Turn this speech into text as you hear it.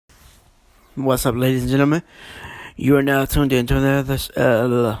What's up, ladies and gentlemen? You are now tuned into another.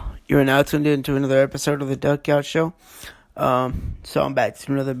 Episode of the Duck Out Show. So I'm back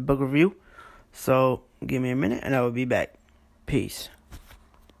to another book review. So give me a minute, and I will be back. Peace.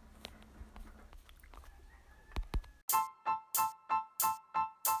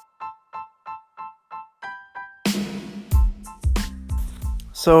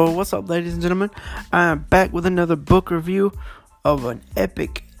 So what's up, ladies and gentlemen? I am back with another book review of an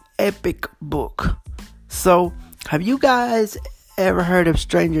epic book. So, have you guys ever heard of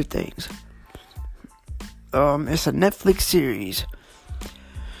Stranger Things? It's a Netflix series.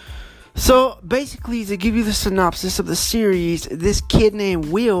 So, basically, to give you the synopsis of the series, this kid named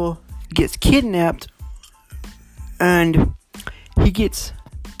Will gets kidnapped and he gets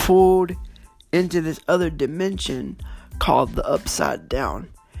pulled into this other dimension called the Upside Down.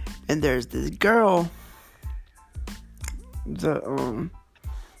 And there's this girl,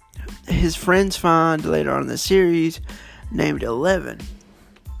 his friends find later on in the series, named 11.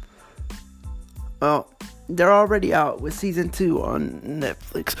 Well, they're already out with season 2 on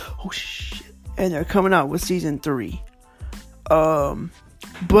Netflix. Oh shit! And they're coming out with season 3.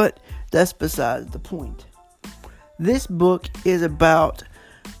 But that's besides the point. This book is about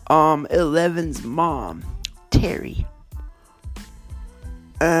 11's mom, Terry.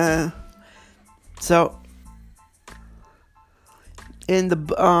 So in the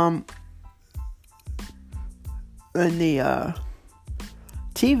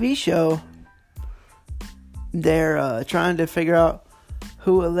TV show, they're trying to figure out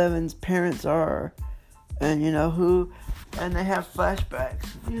who 11's parents are, and and they have flashbacks.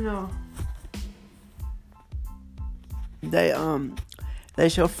 They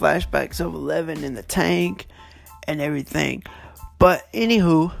show flashbacks of 11 in the tank and everything. But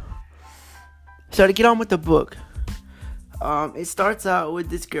anywho, so to get on with the book, it starts out with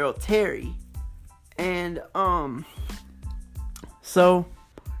this girl Terry, and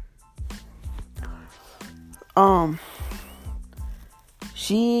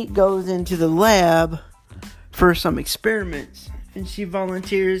she goes into the lab for some experiments, and she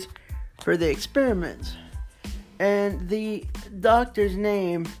volunteers for the experiments, and the doctor's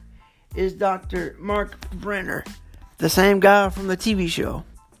name is Dr. Mark Brenner, the same guy from the TV show.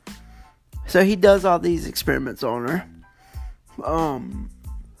 So he does all these experiments on her.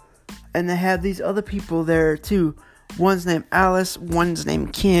 And they have these other people there too. One's named Alice, one's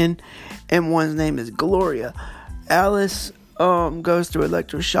named Ken, and one's name is Gloria. Alice goes through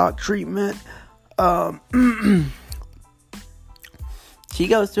electroshock treatment. She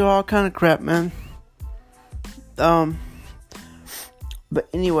goes through all kind of crap, man. But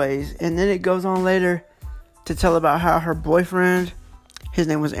anyways, and then it goes on later to tell about how her boyfriend, his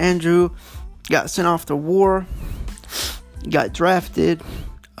name was Andrew, got sent off to war, got drafted.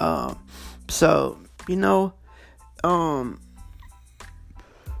 Then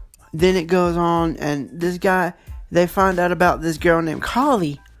it goes on, and this guy, they find out about this girl named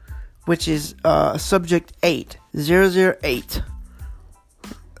Holly, which is Subject 8008.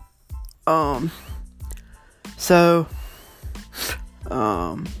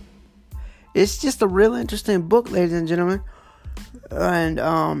 It's just a real interesting book, ladies and gentlemen. And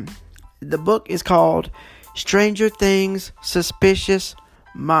the book is called Stranger Things, Suspicious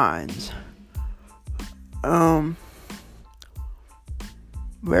Minds.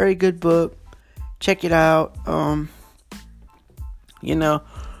 Very good book. Check it out.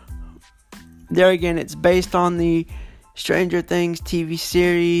 There again, it's based on the Stranger Things TV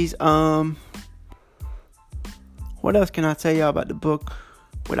series. What else can I tell y'all about the book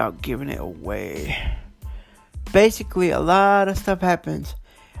without giving it away? Basically, a lot of stuff happens.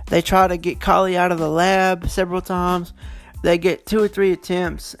 They try to get Kali out of the lab several times. They get 2 or 3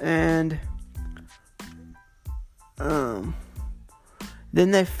 attempts, and then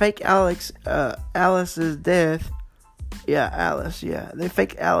they fake Alice's death. They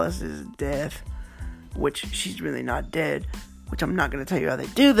fake Alice's death, which she's really not dead. Which I'm not going to tell you how they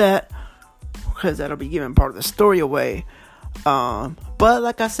do that, because that'll be giving part of the story away. But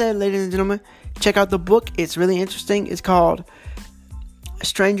like I said, ladies and gentlemen, check out the book. It's really interesting. It's called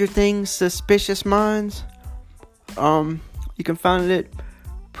Stranger Things, Suspicious Minds. You can find it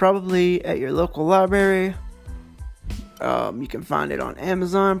probably at your local library. You can find it on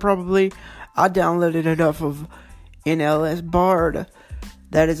Amazon probably. I downloaded it off of NLS Bard.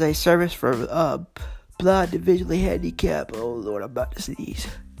 That is a service for blind and visually handicapped. Oh Lord, I'm about to sneeze.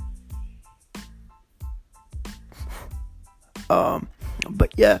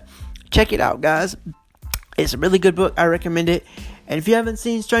 But yeah, check it out, guys. It's a really good book. I recommend it. And if you haven't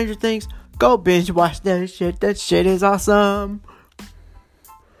seen Stranger Things, go binge watch that shit. That shit is awesome.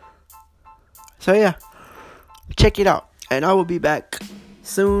 So yeah, check it out. And I will be back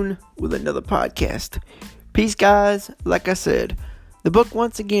soon with another podcast. Peace, guys. Like I said, the book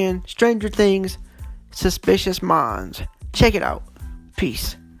once again, Stranger Things, Suspicious Minds. Check it out.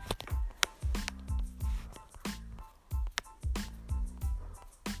 Peace.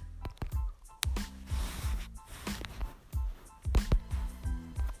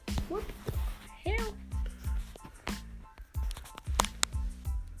 What the hell?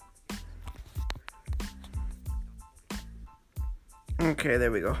 Okay,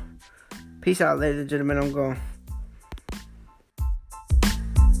 there we go. Peace out, ladies and gentlemen. I'm going.